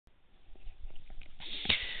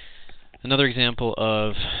Another example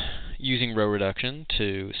of using row reduction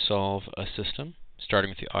to solve a system,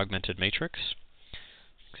 starting with the augmented matrix.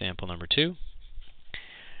 Example number 2.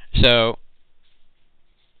 So,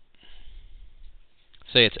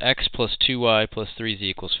 say it's x plus 2y plus 3z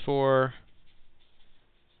equals 4,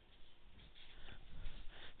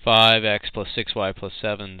 5x plus 6y plus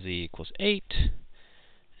 7z equals 8,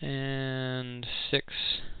 and 6,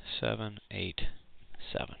 7, 8,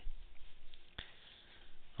 7.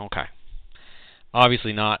 Okay.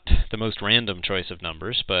 Obviously not the most random choice of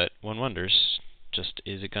numbers, but one wonders, just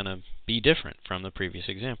is it going to be different from the previous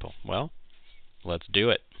example? Well, let's do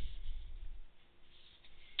it.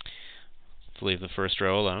 Let's leave the first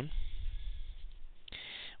row alone.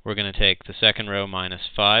 We're going to take the second row minus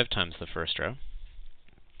 5 times the first row.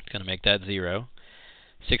 It's going to make that 0.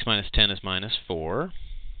 6 minus 10 is minus 4.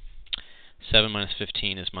 7 minus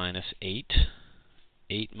 15 is minus 8.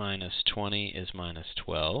 8 minus 20 is minus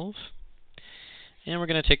 12. And we're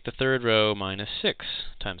going to take the third row minus 6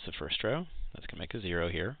 times the first row. That's going to make a 0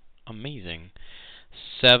 here. Amazing.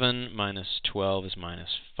 7 minus 12 is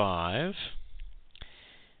minus 5.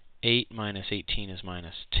 8 minus 18 is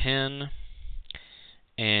minus 10.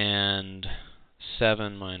 And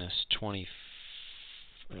 7 minus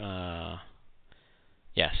 7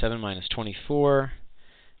 minus 24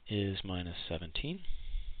 is minus 17.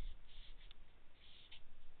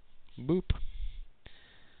 Boop.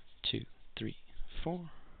 2, 3,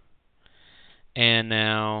 4. And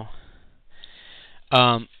now,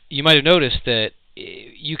 you might have noticed that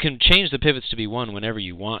you can change the pivots to be 1 whenever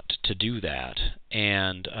you want to do that.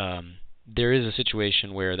 And there is a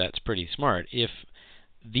situation where that's pretty smart. If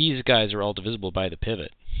these guys are all divisible by the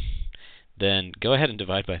pivot, then go ahead and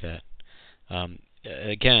divide by that.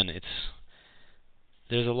 Again,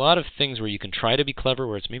 there's a lot of things where you can try to be clever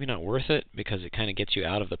where it's maybe not worth it because it kind of gets you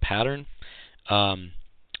out of the pattern.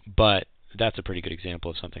 But that's a pretty good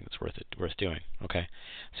example of something that's worth doing. Okay,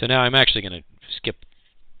 so now I'm actually going to skip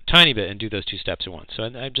a tiny bit and do those 2 steps at once. So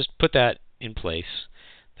I just put that in place.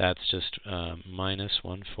 That's just minus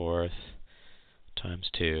 1/4 times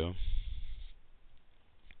 2.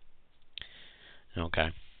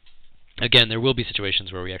 Okay. Again, there will be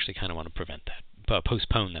situations where we actually kind of want to prevent that,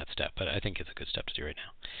 postpone that step, but I think it's a good step to do right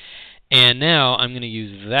now. And now I'm going to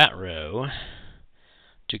use that row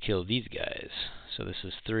to kill these guys. So this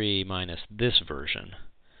is 3 minus this version,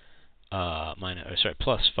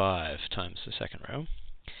 plus 5 times the second row.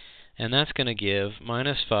 And that's going to give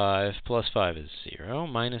minus 5 plus 5 is 0.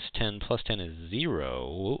 Minus 10 plus 10 is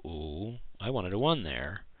 0. Ooh, I wanted a 1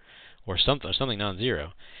 there. Or something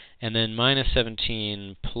non-zero. And then minus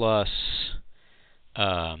 17 plus,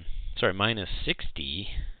 minus 60.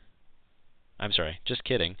 I'm sorry, just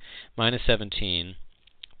kidding. Minus 17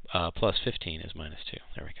 plus 15 is minus 2.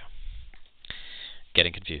 There we go.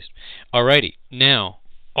 Getting confused. Alrighty, now,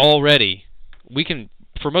 already, we can,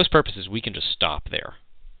 for most purposes, we can just stop there.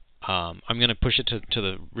 I'm going to push it to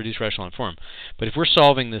the reduced right echelon form. But if we're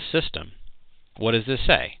solving this system, what does this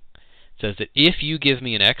say? It says that if you give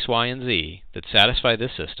me an x, y, and z that satisfy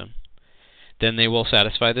this system, then they will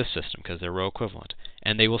satisfy this system because they're row equivalent.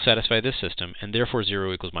 And they will satisfy this system, and therefore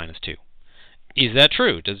 0 equals minus 2. Is that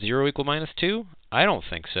true? Does 0 equal minus 2? I don't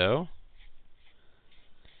think so.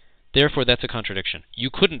 Therefore, that's a contradiction. You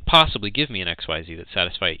couldn't possibly give me an x, y, z that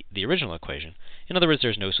satisfy the original equation. In other words,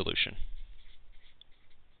 there's no solution.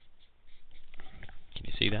 Can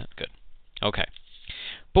you see that? Good. Okay.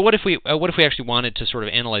 But what if we actually wanted to sort of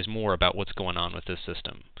analyze more about what's going on with this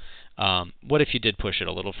system? What if you did push it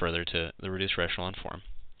a little further to the reduced right echelon form?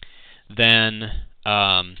 Then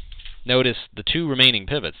notice the 2 remaining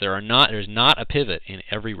pivots. There's not a pivot in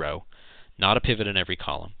every row, not a pivot in every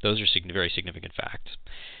column. Those are very significant facts.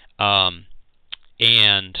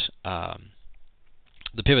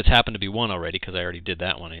 The pivots happen to be 1 already because I already did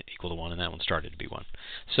that one equal to 1, and that one started to be 1.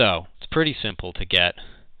 So it's pretty simple to get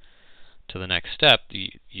to the next step.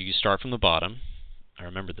 You start from the bottom. I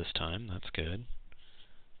remember this time. That's good.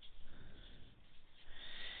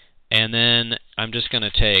 And then I'm just going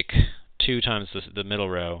to take 2 times the middle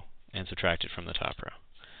row and subtract it from the top row.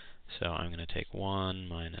 So I'm going to take 1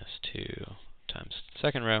 minus 2 times the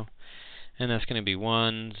second row. And that's going to be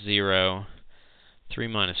 1, 0. 3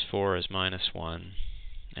 minus 4 is minus 1.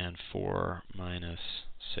 And 4 minus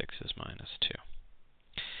 6 is minus 2.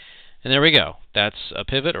 And there we go. That's a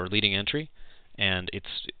pivot or leading entry. And its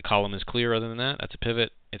column is clear other than that. That's a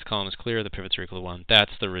pivot. Its column is clear. The pivots are equal to 1.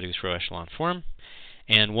 That's the reduced row echelon form.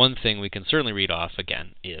 And one thing we can certainly read off,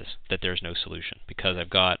 again, is that there's no solution, because I've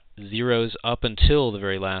got zeros up until the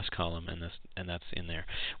very last column, and that's in there.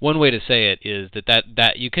 One way to say it is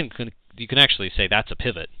that you can actually say that's a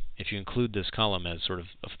pivot if you include this column as sort of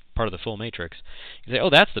a part of the full matrix, you say, oh,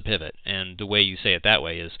 that's the pivot. And the way you say it that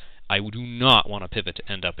way is, I do not want a pivot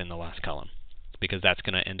to end up in the last column, because that's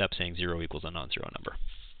going to end up saying 0 equals a non-zero number.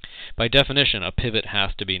 By definition, a pivot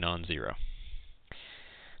has to be non-zero.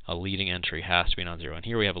 A leading entry has to be non-zero. And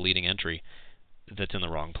here we have a leading entry that's in the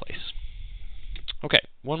wrong place. Okay,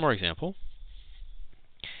 one more example.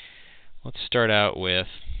 Let's start out with,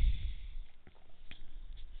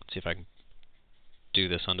 let's see if I can do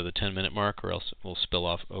this under the 10-minute mark, or else we'll spill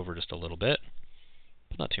off over just a little bit,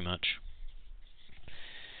 but not too much.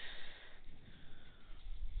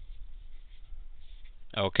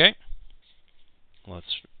 Okay,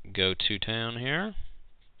 let's go to town here.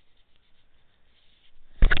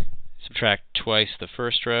 Subtract twice the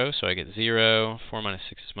first row, so I get 0. 4 minus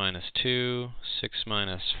 6 is minus 2. 6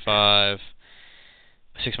 minus 5,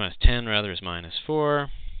 6 minus 10 rather is minus 4.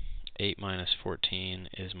 8 minus 14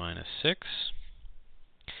 is minus 6.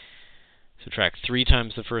 Subtract 3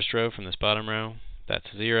 times the first row from this bottom row. That's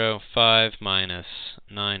 0. 5 minus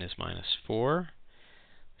 9 is minus 4.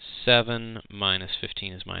 7 minus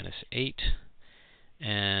 15 is minus 8.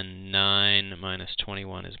 And 9 minus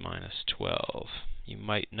 21 is minus 12. You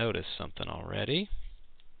might notice something already.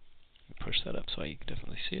 Push that up so you can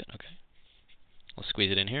definitely see it. Okay. Let's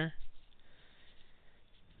squeeze it in here.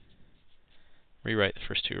 Rewrite the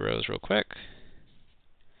first 2 rows real quick.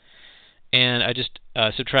 And I just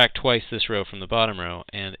subtract twice this row from the bottom row,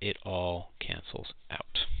 and it all cancels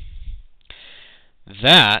out.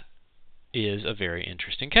 That is a very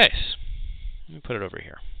interesting case. Let me put it over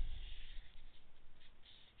here.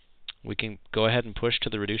 We can go ahead and push to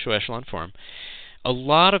the reducible echelon form. A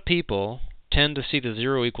lot of people tend to see the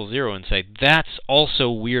 0 equals 0 and say, that's also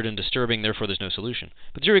weird and disturbing, therefore there's no solution.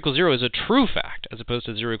 But 0 equals 0 is a true fact, as opposed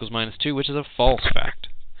to 0 equals minus 2, which is a false fact.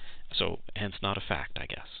 So, hence not a fact, I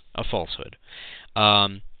guess. A falsehood.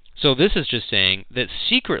 So this is just saying that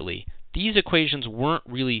secretly, these equations weren't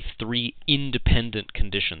really 3 independent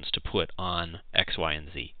conditions to put on x, y, and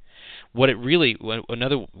z. What it really,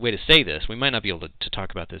 another way to say this, we might not be able to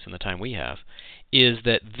talk about this in the time we have, is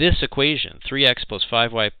that this equation, 3x plus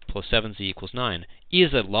 5y plus 7z equals 9,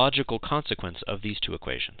 is a logical consequence of these 2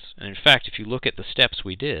 equations. And in fact, if you look at the steps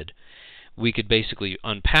we did, we could basically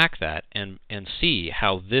unpack that and see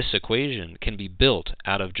how this equation can be built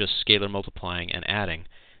out of just scalar multiplying and adding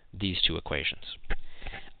these 2 equations.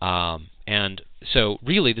 And so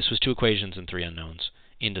really this was 2 equations and 3 unknowns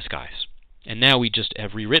in disguise. And now we just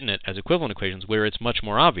have rewritten it as equivalent equations where it's much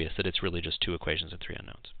more obvious that it's really just 2 equations and 3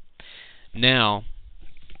 unknowns. Now,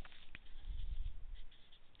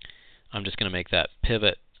 I'm just going to make that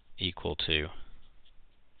pivot equal to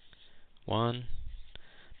 1.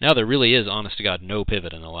 Now there really is, honest to God, no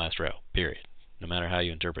pivot in the last row, period. No matter how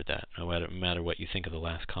you interpret that, no matter what you think of the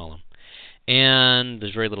last column. And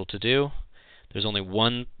there's very little to do. There's only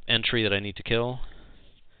 1 entry that I need to kill.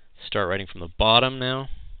 Start writing from the bottom now.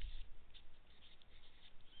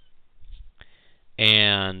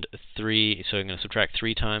 And 3, so I'm going to subtract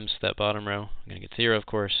 3 times that bottom row. I'm going to get 0, of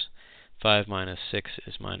course. 5 minus 6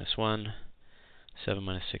 is minus 1. 7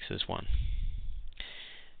 minus 6 is 1.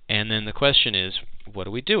 And then the question is, what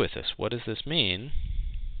do we do with this? What does this mean?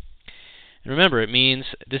 And remember, it means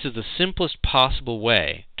this is the simplest possible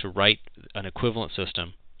way to write an equivalent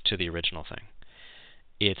system to the original thing.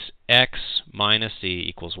 It's x minus z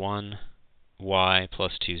equals 1, y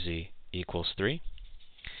plus 2z equals 3.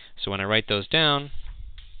 So when I write those down,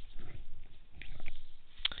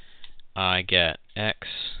 I get x,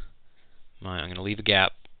 I'm going to leave a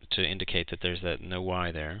gap to indicate that there's no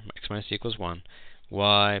y there. X minus z equals 1,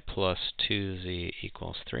 y plus 2z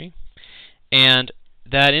equals 3. And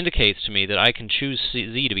that indicates to me that I can choose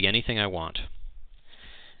z to be anything I want.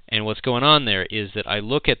 And what's going on there is that I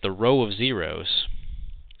look at the row of zeros,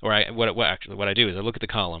 or what I do is I look at the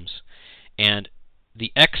columns, and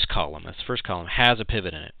the x column, that's the first column, has a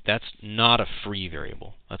pivot in it. That's not a free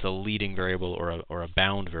variable. That's a leading variable or a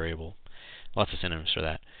bound variable. Lots of synonyms for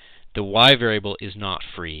that. The y variable is not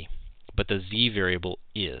free, but the z variable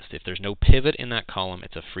is. If there's no pivot in that column,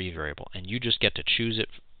 it's a free variable, and you just get to choose it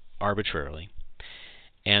arbitrarily.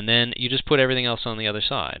 And then you just put everything else on the other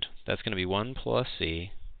side. That's going to be 1 plus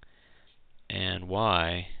z, and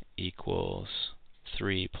y equals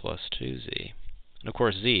 3 plus 2z. And of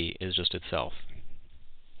course, z is just itself.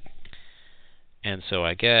 And so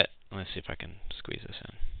I get, let's see if I can squeeze this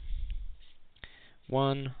in.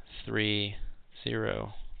 1, 3,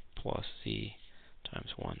 0 plus z times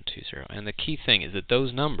 1, 2, 0. And the key thing is that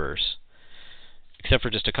those numbers, except for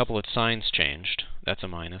just a couple of signs changed, that's a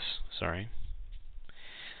minus, sorry.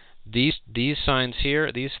 These signs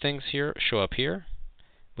here, these things here, show up here,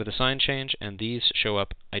 with a sign change, and these show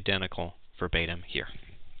up identical verbatim here.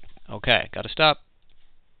 Okay, gotta stop.